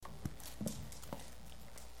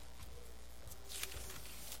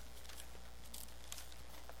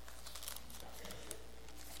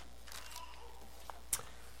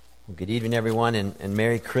Good evening, everyone, and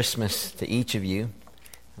Merry Christmas to each of you.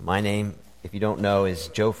 My name, if you don't know, is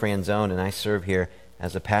Joe Franzone, and I serve here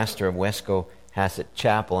as a pastor of Wesco Hassett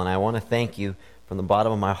Chapel. And I want to thank you from the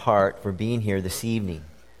bottom of my heart for being here this evening.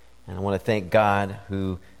 And I want to thank God,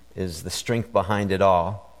 who is the strength behind it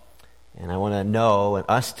all. And I want to know, and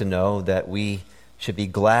us to know, that we should be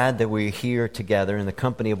glad that we're here together in the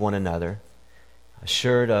company of one another,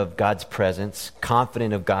 assured of God's presence,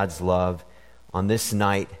 confident of God's love on this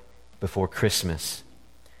night before Christmas.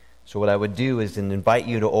 So what I would do is invite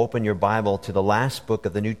you to open your Bible to the last book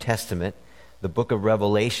of the New Testament, the book of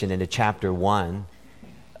Revelation, into chapter 1.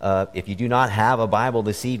 If you do not have a Bible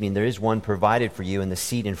this evening, there is one provided for you in the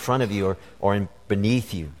seat in front of you or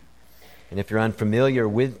beneath you. And if you're unfamiliar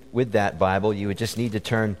with that Bible, you would just need to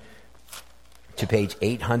turn to page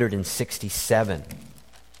 867.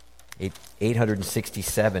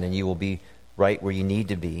 867, and you will be right where you need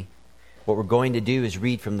to be. What we're going to do is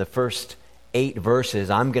read from the first 8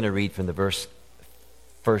 verses. I'm going to read from the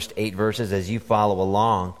first 8 verses as you follow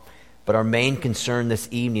along. But our main concern this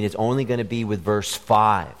evening is only going to be with verse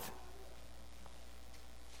 5.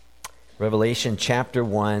 Revelation chapter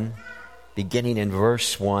 1, beginning in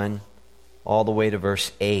verse 1, all the way to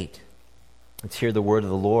verse 8. Let's hear the word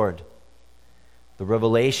of the Lord. The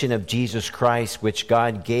revelation of Jesus Christ, which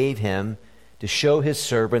God gave him to show his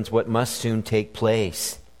servants what must soon take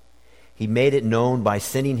place. He made it known by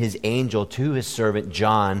sending his angel to his servant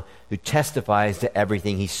John, who testifies to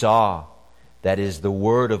everything he saw. That is the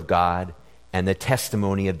word of God and the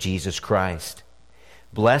testimony of Jesus Christ.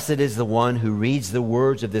 Blessed is the one who reads the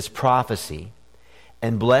words of this prophecy,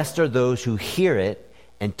 and blessed are those who hear it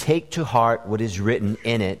and take to heart what is written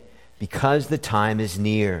in it, because the time is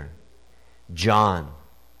near. John,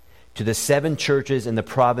 to the 7 churches in the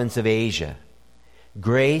province of Asia,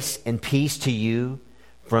 grace and peace to you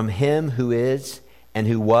from him who is, and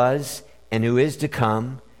who was, and who is to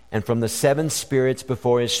come, and from the 7 spirits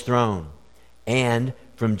before his throne, and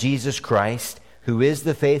from Jesus Christ, who is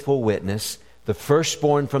the faithful witness, the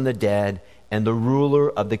firstborn from the dead, and the ruler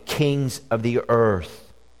of the kings of the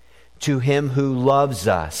earth. To him who loves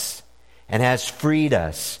us, and has freed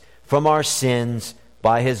us from our sins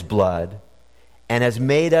by his blood, and has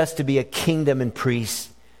made us to be a kingdom and priests,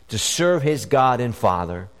 to serve his God and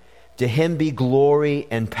Father. To him be glory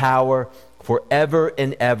and power forever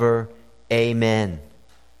and ever. Amen.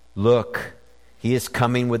 Look, he is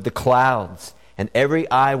coming with the clouds, and every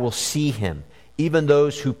eye will see him, even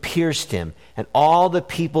those who pierced him, and all the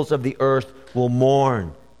peoples of the earth will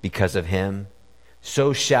mourn because of him.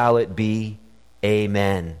 So shall it be.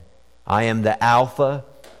 Amen. I am the Alpha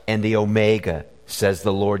and the Omega, says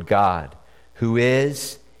the Lord God, who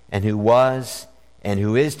is, and who was, and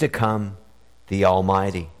who is to come, the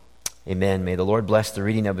Almighty. Amen. May the Lord bless the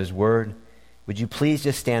reading of his word. Would you please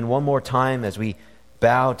just stand one more time as we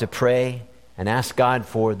bow to pray and ask God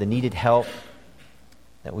for the needed help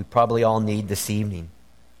that we probably all need this evening.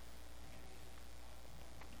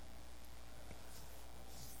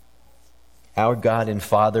 Our God and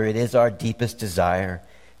Father, it is our deepest desire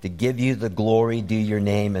to give you the glory due your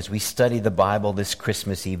name as we study the Bible this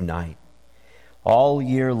Christmas Eve night. All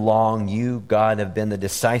year long, you, God, have been the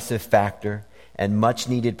decisive factor and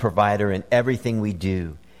much-needed provider in everything we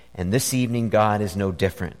do. And this evening, God, is no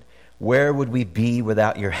different. Where would we be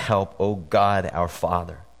without your help, O God, our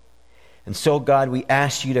Father? And so, God, we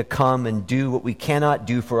ask you to come and do what we cannot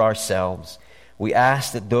do for ourselves. We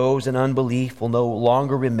ask that those in unbelief will no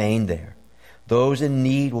longer remain there. Those in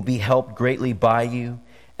need will be helped greatly by you.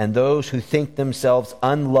 And those who think themselves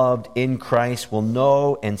unloved in Christ will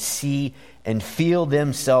know and see and feel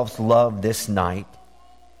themselves loved this night.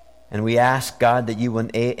 And we ask, God, that you will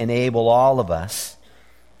enable all of us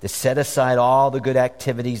to set aside all the good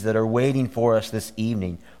activities that are waiting for us this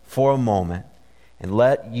evening for a moment, and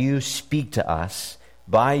let you speak to us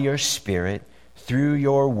by your Spirit, through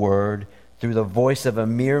your word, through the voice of a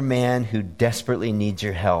mere man who desperately needs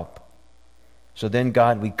your help. So then,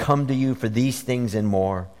 God, we come to you for these things and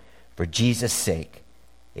more, for Jesus' sake.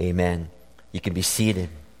 Amen. You can be seated.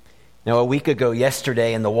 Now, a week ago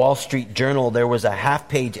yesterday in the Wall Street Journal, there was a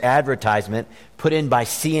half-page advertisement put in by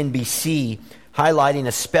CNBC highlighting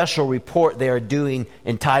a special report they are doing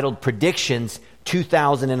entitled Predictions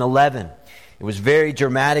 2011. It was very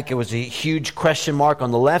dramatic. It was a huge question mark on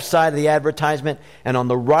the left side of the advertisement, and on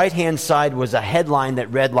the right-hand side was a headline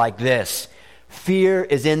that read like this: Fear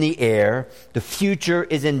is in the air. The future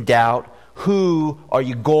is in doubt. Who are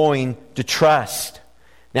you going to trust?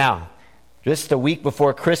 Now, just a week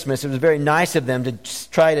before Christmas, it was very nice of them to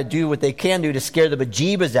try to do what they can do to scare the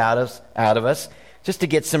bejeebas out of us, just to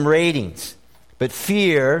get some ratings. But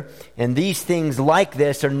fear and these things like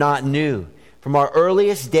this are not new. From our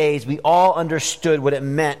earliest days, we all understood what it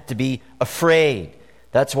meant to be afraid.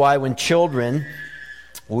 That's why when children,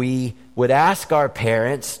 we would ask our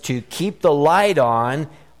parents to keep the light on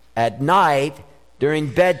at night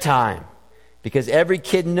during bedtime. Because every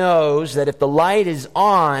kid knows that if the light is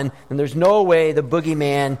on, then there's no way the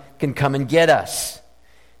boogeyman can come and get us.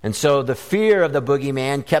 And so the fear of the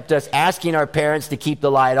boogeyman kept us asking our parents to keep the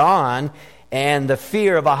light on, and the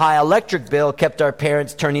fear of a high electric bill kept our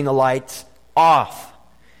parents turning the lights off.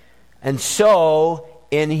 And so,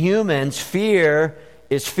 in humans, fear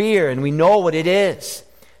is fear, and we know what it is.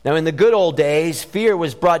 Now, in the good old days, fear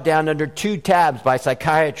was brought down under 2 tabs by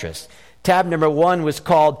psychiatrists. Tab number 1 was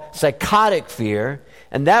called psychotic fear,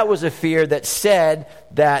 and that was a fear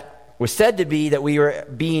that was said to be that we were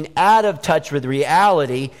being out of touch with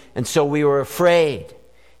reality, and so we were afraid.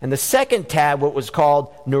 And the second tab, what was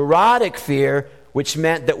called neurotic fear, which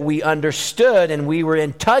meant that we understood and we were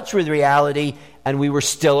in touch with reality, and we were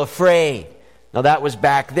still afraid. Now that was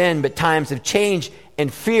back then, but times have changed,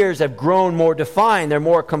 and fears have grown more defined. They're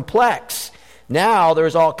more complex. Now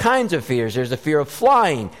there's all kinds of fears. There's a fear of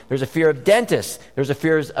flying. There's a fear of dentists. There's a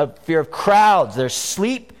fear of crowds. There's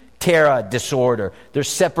sleep terror disorder. There's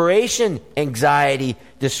separation anxiety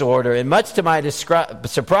disorder. And much to my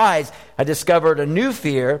surprise, I discovered a new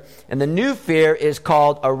fear, and the new fear is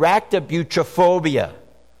called arachnobutyrophobia.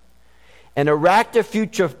 And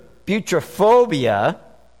arachnobutyrophobia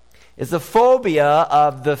is the phobia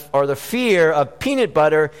of the fear of peanut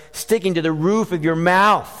butter sticking to the roof of your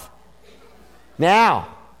mouth. Now,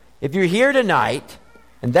 if you're here tonight,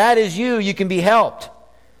 and that is you, you can be helped.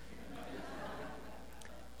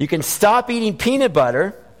 You can stop eating peanut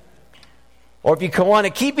butter, or if you want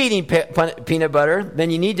to keep eating peanut butter, then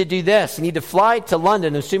you need to do this. You need to fly to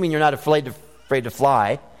London, assuming you're not afraid to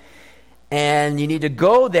fly, and you need to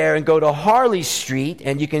go there and go to Harley Street,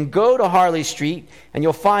 and you can go to Harley Street, and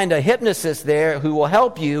you'll find a hypnotist there who will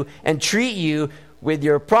help you and treat you with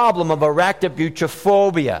your problem of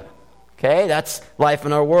arachnobutyrophobia. Okay, that's life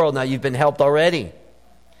in our world. Now, you've been helped already.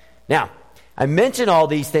 Now, I mention all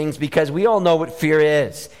these things because we all know what fear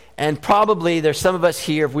is. And probably there's some of us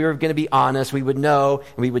here, if we were going to be honest, we would know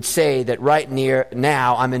and we would say that right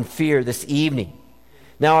now I'm in fear this evening.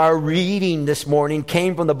 Now, our reading this morning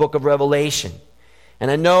came from the book of Revelation.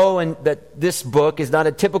 And I know that this book is not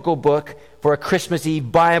a typical book for a Christmas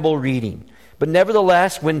Eve Bible reading. But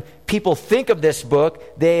nevertheless, when people think of this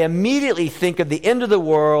book, they immediately think of the end of the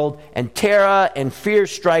world, and terror and fear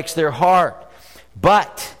strikes their heart.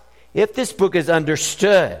 But if this book is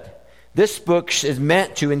understood, this book is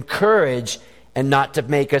meant to encourage and not to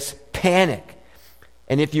make us panic.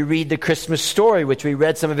 And if you read the Christmas story, which we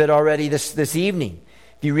read some of it already this evening,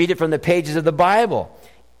 if you read it from the pages of the Bible,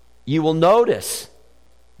 you will notice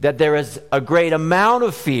that there is a great amount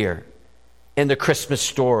of fear in the Christmas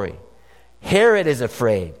story. Herod is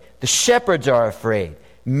afraid. The shepherds are afraid.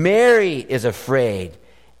 Mary is afraid.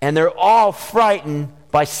 And they're all frightened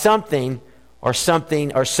by something or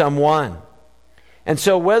someone. And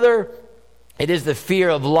so whether it is the fear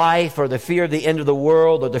of life or the fear of the end of the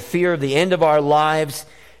world or the fear of the end of our lives,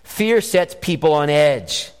 fear sets people on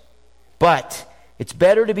edge. But it's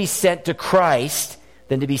better to be sent to Christ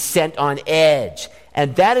than to be sent on edge.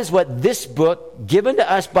 And that is what this book, given to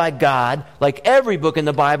us by God, like every book in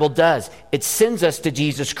the Bible does. It sends us to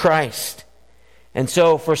Jesus Christ. And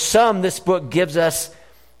so for some, this book gives us,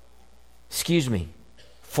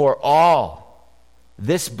 for all,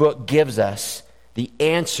 this book gives us the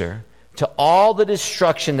answer to all the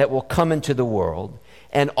destruction that will come into the world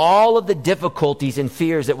and all of the difficulties and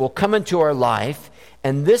fears that will come into our life.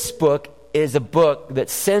 And this book is a book that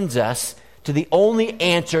sends us to the only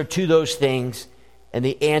answer to those things, and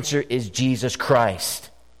the answer is Jesus Christ.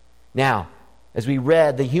 Now, as we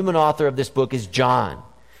read, the human author of this book is John.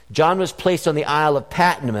 John was placed on the Isle of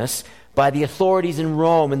Patmos by the authorities in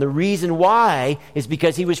Rome, and the reason why is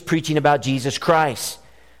because he was preaching about Jesus Christ.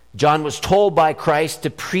 John was told by Christ to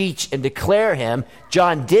preach and declare him.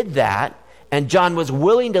 John did that, and John was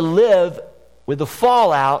willing to live with the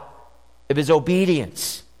fallout of his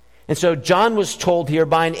obedience. And so John was told here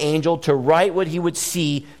by an angel to write what he would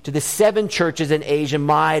see to the 7 churches in Asia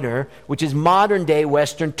Minor, which is modern-day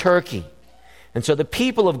Western Turkey. And so the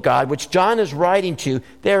people of God, which John is writing to,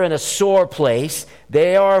 they're in a sore place.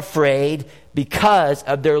 They are afraid because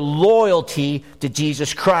of their loyalty to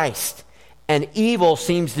Jesus Christ. And evil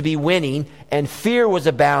seems to be winning, and fear was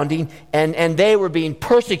abounding, and they were being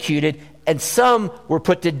persecuted and some were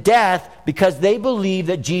put to death because they believed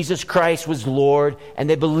that Jesus Christ was Lord, and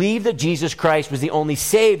they believed that Jesus Christ was the only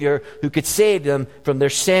Savior who could save them from their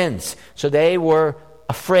sins. So they were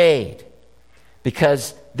afraid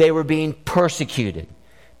because they were being persecuted,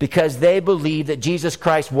 because they believed that Jesus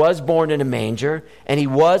Christ was born in a manger and he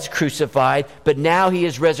was crucified, but now he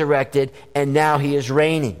is resurrected and now he is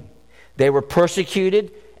reigning. They were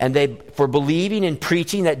persecuted for believing and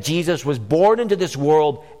preaching that Jesus was born into this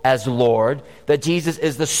world as Lord, that Jesus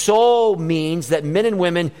is the sole means that men and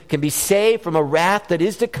women can be saved from a wrath that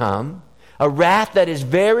is to come, a wrath that is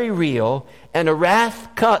very real, and a wrath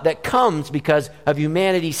that comes because of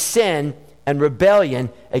humanity's sin and rebellion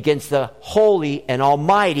against the holy and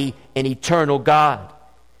almighty and eternal God.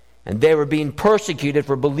 And they were being persecuted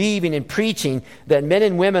for believing and preaching that men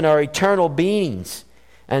and women are eternal beings,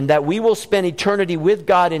 and that we will spend eternity with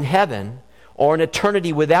God in heaven or an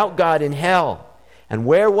eternity without God in hell. And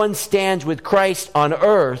where one stands with Christ on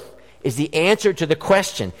earth is the answer to the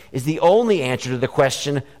question, is the only answer to the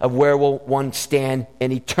question of where will one stand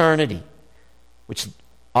in eternity, which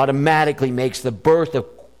automatically makes the birth of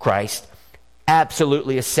Christ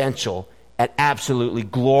absolutely essential and absolutely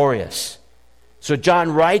glorious. So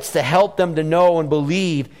John writes to help them to know and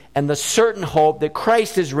believe and the certain hope that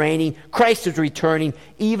Christ is reigning, Christ is returning,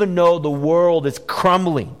 even though the world is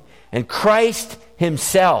crumbling. And Christ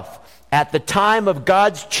himself, at the time of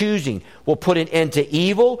God's choosing, will put an end to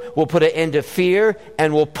evil, will put an end to fear,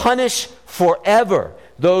 and will punish forever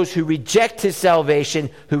those who reject his salvation,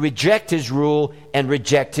 who reject his rule, and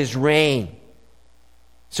reject his reign.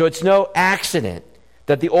 So it's no accident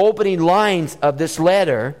that the opening lines of this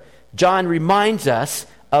letter, John reminds us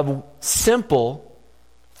of simple,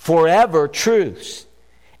 forever truths.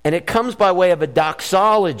 And it comes by way of a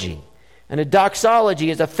doxology. And a doxology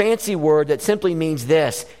is a fancy word that simply means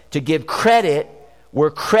this: to give credit where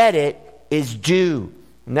credit is due.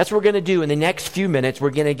 And that's what we're going to do in the next few minutes. We're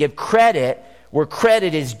going to give credit where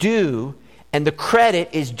credit is due, and the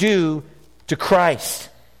credit is due to Christ.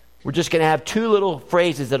 We're just going to have two little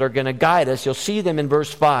phrases that are going to guide us. You'll see them in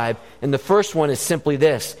verse 5. And the first one is simply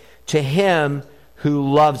this: to him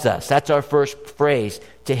who loves us. That's our first phrase,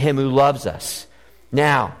 to him who loves us.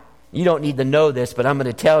 Now, you don't need to know this, but I'm going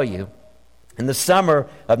to tell you. In the summer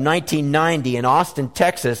of 1990 in Austin,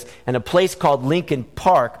 Texas, in a place called Lincoln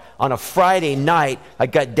Park, on a Friday night, I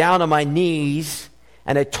got down on my knees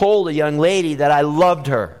and I told a young lady that I loved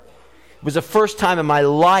her. It was the first time in my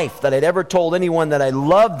life that I'd ever told anyone that I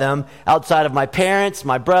loved them outside of my parents,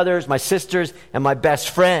 my brothers, my sisters, and my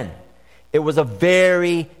best friend. It was a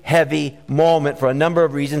very heavy moment for a number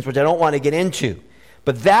of reasons, which I don't want to get into.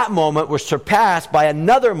 But that moment was surpassed by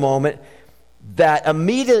another moment that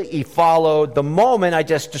immediately followed the moment I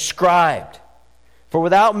just described. For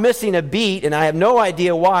without missing a beat, and I have no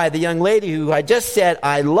idea why, the young lady who I just said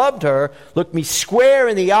I loved her looked me square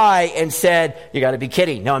in the eye and said, "You got to be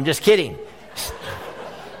kidding." No, I'm just kidding.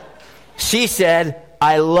 She said,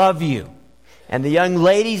 "I love you." And the young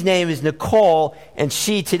lady's name is Nicole, and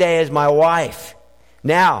she today is my wife.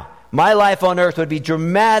 Now, my life on earth would be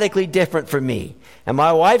dramatically different for me. And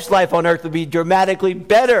my wife's life on earth would be dramatically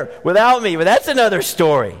better without me. But that's another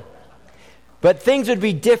story. But things would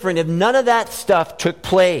be different if none of that stuff took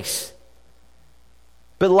place.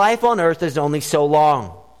 But life on earth is only so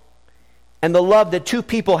long. And the love that two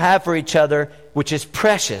people have for each other, which is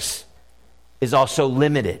precious, is also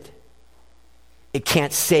limited. It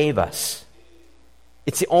can't save us.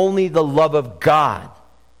 It's only the love of God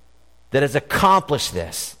that has accomplished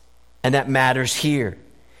this, and that matters here.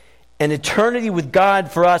 And eternity with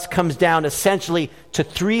God for us comes down essentially to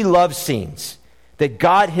three love scenes that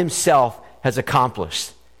God himself has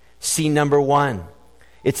accomplished. Scene number one,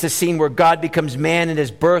 it's the scene where God becomes man in his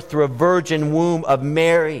birth through a virgin womb of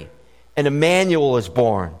Mary, and Emmanuel is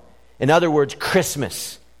born. In other words,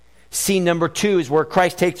 Christmas. Scene number two is where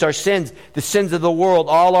Christ takes our sins, the sins of the world,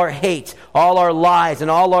 all our hate, all our lies, and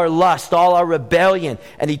all our lust, all our rebellion,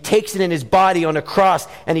 and he takes it in his body on a cross,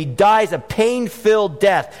 and he dies a pain-filled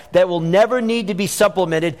death that will never need to be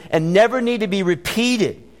supplemented and never need to be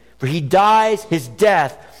repeated. For he dies his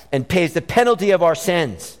death and pays the penalty of our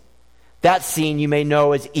sins. That scene you may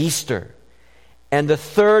know as Easter. And the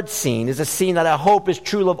third scene is a scene that I hope is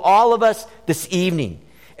true of all of us this evening.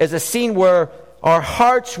 Is a scene where our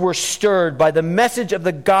hearts were stirred by the message of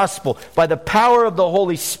the gospel, by the power of the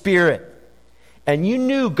Holy Spirit. And you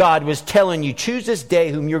knew God was telling you, choose this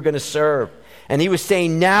day whom you're going to serve. And he was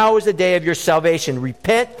saying, now is the day of your salvation.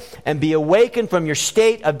 Repent and be awakened from your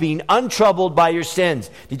state of being untroubled by your sins.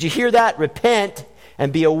 Did you hear that? Repent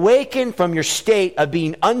and be awakened from your state of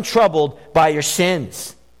being untroubled by your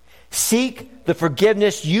sins. Seek the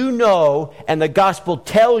forgiveness you know and the gospel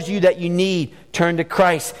tells you that you need, turn to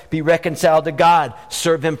Christ, be reconciled to God,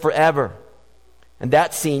 serve Him forever. And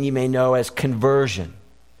that scene you may know as conversion.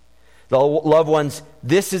 The loved ones,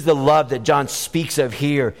 this is the love that John speaks of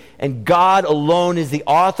here. And God alone is the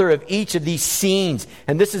author of each of these scenes.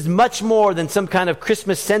 And this is much more than some kind of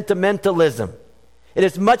Christmas sentimentalism. It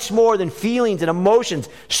is much more than feelings and emotions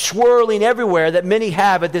swirling everywhere that many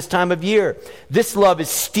have at this time of year. This love is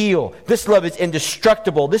steel. This love is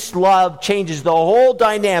indestructible. This love changes the whole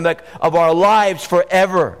dynamic of our lives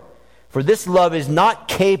forever. For this love is not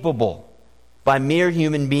capable by mere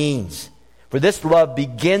human beings. For this love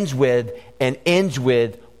begins with and ends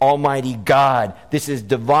with Almighty God. This is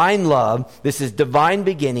divine love. This is divine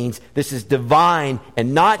beginnings. This is divine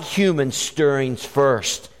and not human stirrings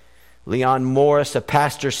first. Leon Morris, a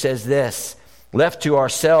pastor, says this: left to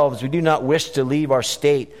ourselves, we do not wish to leave our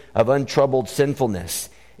state of untroubled sinfulness.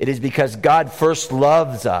 It is because God first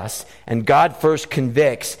loves us, and God first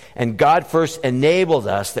convicts, and God first enables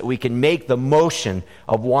us that we can make the motion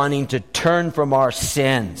of wanting to turn from our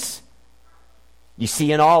sins. You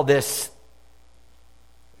see, in all this,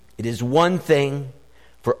 it is one thing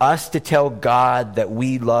for us to tell God that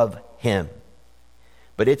we love Him.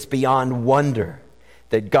 But it's beyond wonder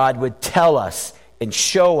that God would tell us and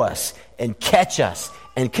show us and catch us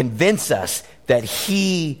and convince us that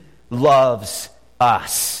He loves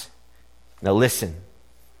us. Now listen,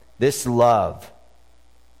 this love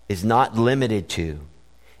is not limited to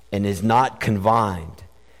and is not confined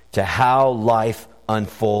to how life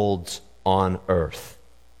unfolds on earth.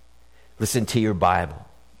 Listen to your Bible.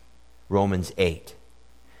 Romans 8.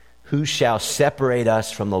 Who shall separate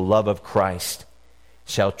us from the love of Christ?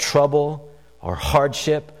 Shall trouble or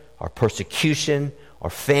hardship or persecution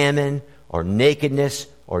or famine or nakedness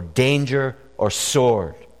or danger or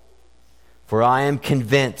sword? For I am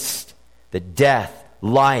convinced that death,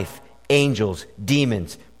 life, angels,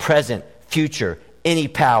 demons, present, future, any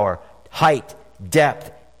power, height,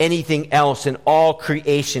 depth, anything else in all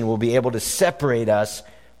creation will be able to separate us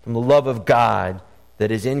from the love of God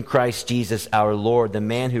that is in Christ Jesus our Lord. The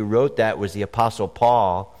man who wrote that was the Apostle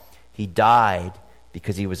Paul. He died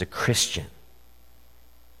because he was a Christian.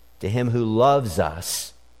 To Him who loves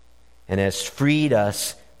us and has freed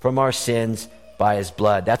us from our sins by His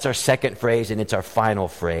blood. That's our second phrase, and it's our final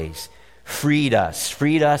phrase. Freed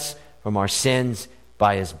us from our sins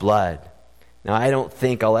by His blood. Now, I don't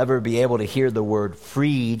think I'll ever be able to hear the word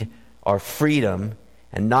freed or freedom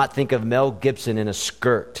and not think of Mel Gibson in a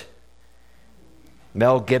skirt.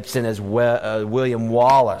 Mel Gibson as William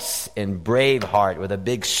Wallace in Braveheart with a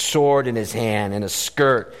big sword in his hand and a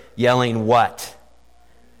skirt yelling what?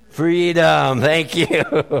 Freedom. Thank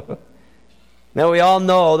you. Now, we all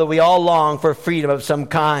know that we all long for freedom of some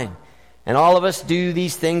kind. And all of us do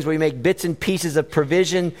these things where we make bits and pieces of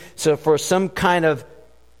provision so for some kind of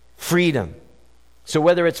freedom. So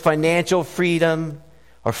whether it's financial freedom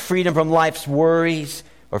or freedom from life's worries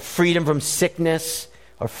or freedom from sickness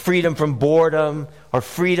or freedom from boredom or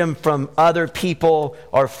freedom from other people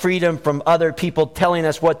or freedom from other people telling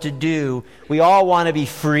us what to do, we all want to be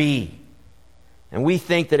free. And we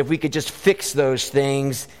think that if we could just fix those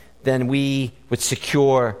things, then we would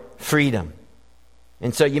secure freedom.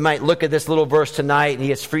 And so you might look at this little verse tonight, and He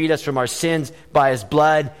has freed us from our sins by His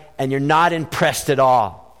blood, and you're not impressed at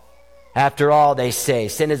all. After all, they say,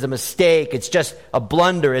 sin is a mistake. It's just a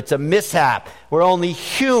blunder. It's a mishap. We're only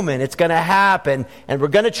human. It's going to happen, and we're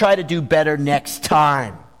going to try to do better next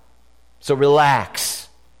time. So relax.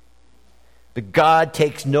 But God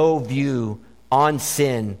takes no view on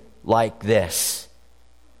sin like this.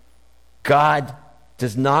 God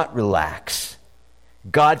does not relax.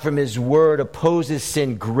 God, from His word, opposes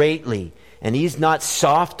sin greatly, and He's not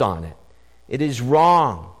soft on it. It is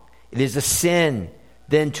wrong. It is a sin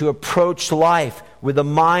then to approach life with a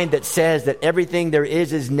mind that says that everything there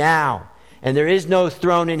is now, and there is no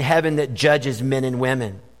throne in heaven that judges men and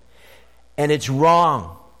women. And it's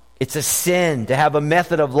wrong. It's a sin to have a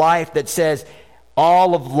method of life that says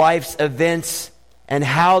all of life's events and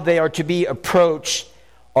how they are to be approached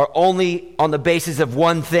are only on the basis of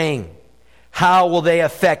one thing. How will they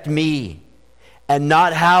affect me? And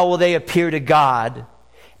not how will they appear to God,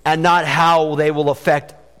 and not how they will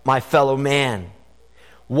affect my fellow man.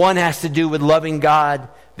 One has to do with loving God.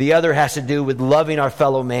 The other has to do with loving our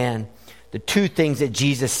fellow man. The two things that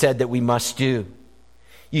Jesus said that we must do.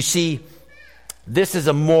 You see, this is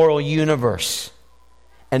a moral universe.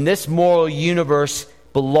 And this moral universe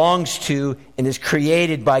belongs to and is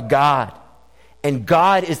created by God. And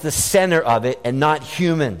God is the center of it and not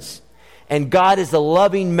humans. And God is the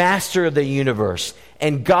loving master of the universe.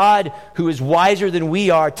 And God, who is wiser than we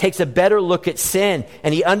are, takes a better look at sin,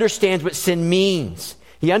 and he understands what sin means.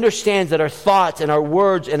 He understands that our thoughts and our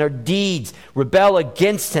words and our deeds rebel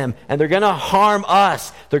against him, and they're going to harm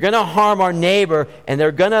us. They're going to harm our neighbor, and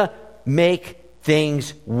they're going to make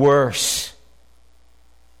things worse.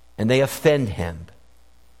 And they offend him.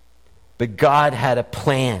 But God had a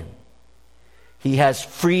plan. He has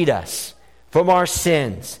freed us from our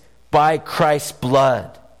sins by Christ's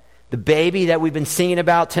blood. The baby that we've been singing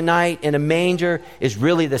about tonight in a manger is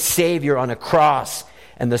really the Savior on a cross.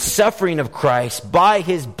 And the suffering of Christ by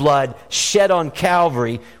his blood shed on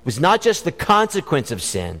Calvary was not just the consequence of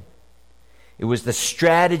sin. It was the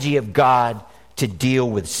strategy of God to deal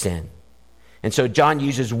with sin. And so John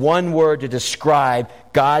uses one word to describe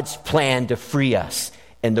God's plan to free us.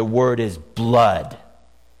 And the word is blood.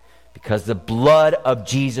 Because the blood of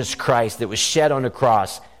Jesus Christ that was shed on the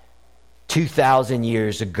cross 2,000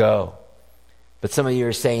 years ago. But some of you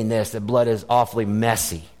are saying this, that blood is awfully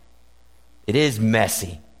messy. It is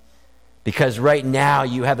messy. Because right now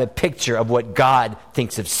you have a picture of what God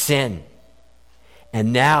thinks of sin.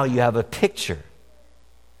 And now you have a picture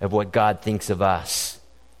of what God thinks of us.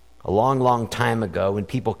 A long, long time ago, when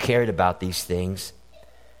people cared about these things,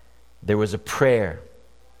 there was a prayer.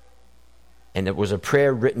 And it was a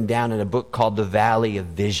prayer written down in a book called The Valley of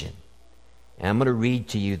Vision. And I'm going to read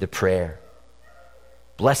to you the prayer.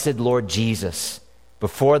 Blessed Lord Jesus,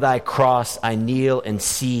 before thy cross I kneel and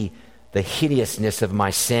see the hideousness of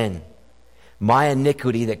my sin, my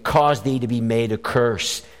iniquity that caused thee to be made a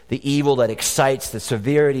curse, the evil that excites the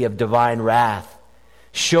severity of divine wrath.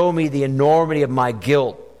 Show me the enormity of my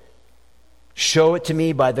guilt. Show it to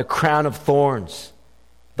me by the crown of thorns,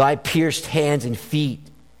 thy pierced hands and feet,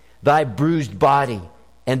 thy bruised body,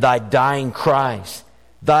 and thy dying cries.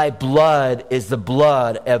 Thy blood is the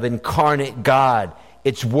blood of incarnate God.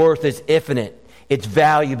 Its worth is infinite, its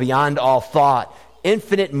value beyond all thought.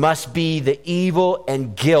 Infinite must be the evil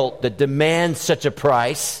and guilt that demands such a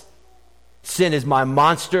price. Sin is my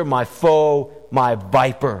monster, my foe, my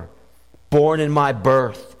viper, born in my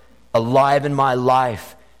birth, alive in my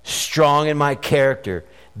life, strong in my character,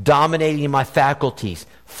 dominating my faculties,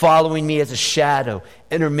 following me as a shadow,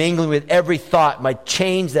 intermingling with every thought, my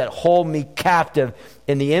chains that hold me captive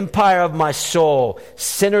in the empire of my soul.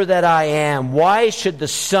 Sinner that I am, why should the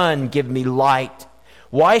sun give me light?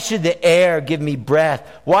 Why should the air give me breath?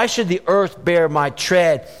 Why should the earth bear my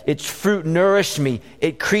tread? Its fruit nourish me,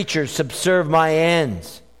 its creatures subserve my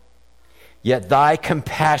ends. Yet thy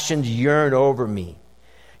compassions yearn over me.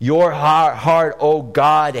 Your heart, O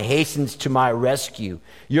God, hastens to my rescue.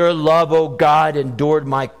 Your love, O God, endured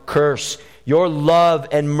my curse. Your love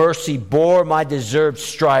and mercy bore my deserved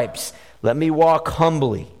stripes. Let me walk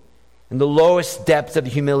humbly in the lowest depths of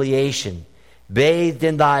humiliation, bathed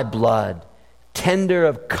in thy blood, tender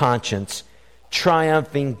of conscience,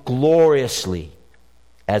 triumphing gloriously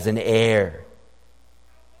as an heir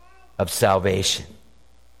of salvation.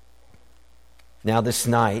 Now this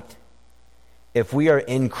night, if we are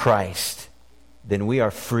in Christ, then we are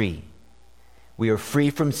free. We are free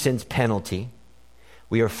from sin's penalty.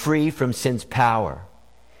 We are free from sin's power.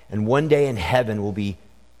 And one day in heaven we'll be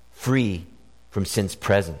free from sin's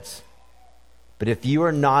presence. But if you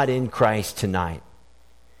are not in Christ tonight,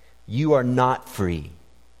 you are not free.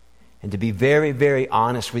 And to be very, very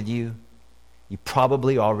honest with you, you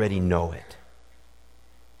probably already know it.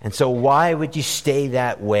 And so why would you stay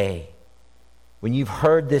that way when you've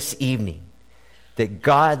heard this evening that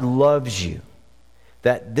God loves you,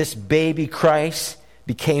 that this baby Christ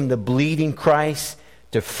became the bleeding Christ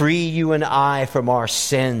to free you and I from our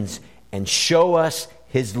sins and show us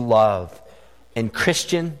his love? And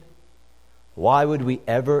Christian, why would we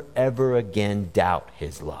ever again doubt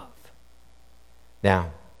his love?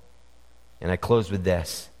 Now, and I close with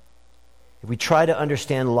this. If we try to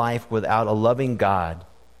understand life without a loving God,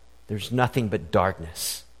 there's nothing but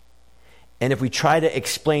darkness. And if we try to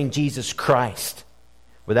explain Jesus Christ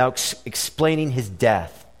without explaining his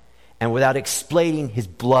death and without explaining his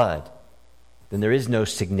blood, then there is no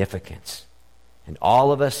significance. And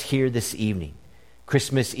all of us here this evening,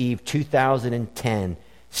 Christmas Eve 2010,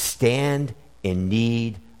 stand in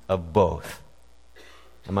need of both.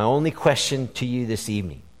 And my only question to you this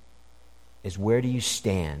evening is, where do you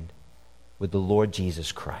stand with the Lord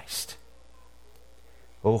Jesus Christ?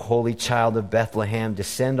 O holy child of Bethlehem,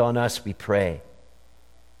 descend on us, we pray.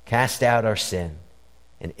 Cast out our sin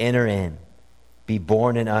and enter in. Be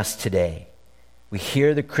born in us today. We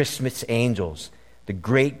hear the Christmas angels, the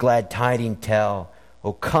great glad tidings tell.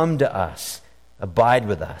 O come to us, abide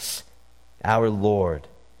with us, our Lord,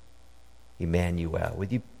 Emmanuel.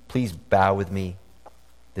 Would you please bow with me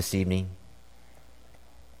this evening?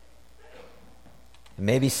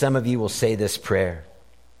 Maybe some of you will say this prayer.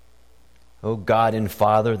 Oh God and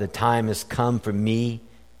Father, the time has come for me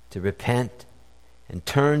to repent and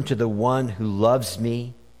turn to the one who loves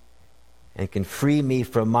me and can free me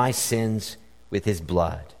from my sins with his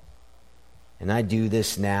blood. And I do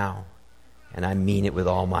this now, and I mean it with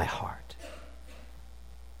all my heart.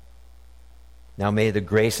 Now may the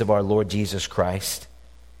grace of our Lord Jesus Christ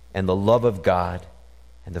and the love of God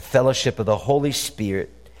and the fellowship of the Holy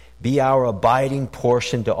Spirit be our abiding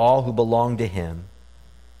portion to all who belong to him.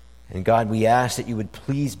 And God, we ask that you would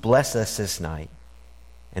please bless us this night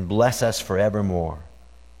and bless us forevermore.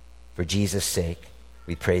 For Jesus' sake,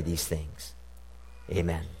 we pray these things.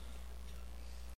 Amen.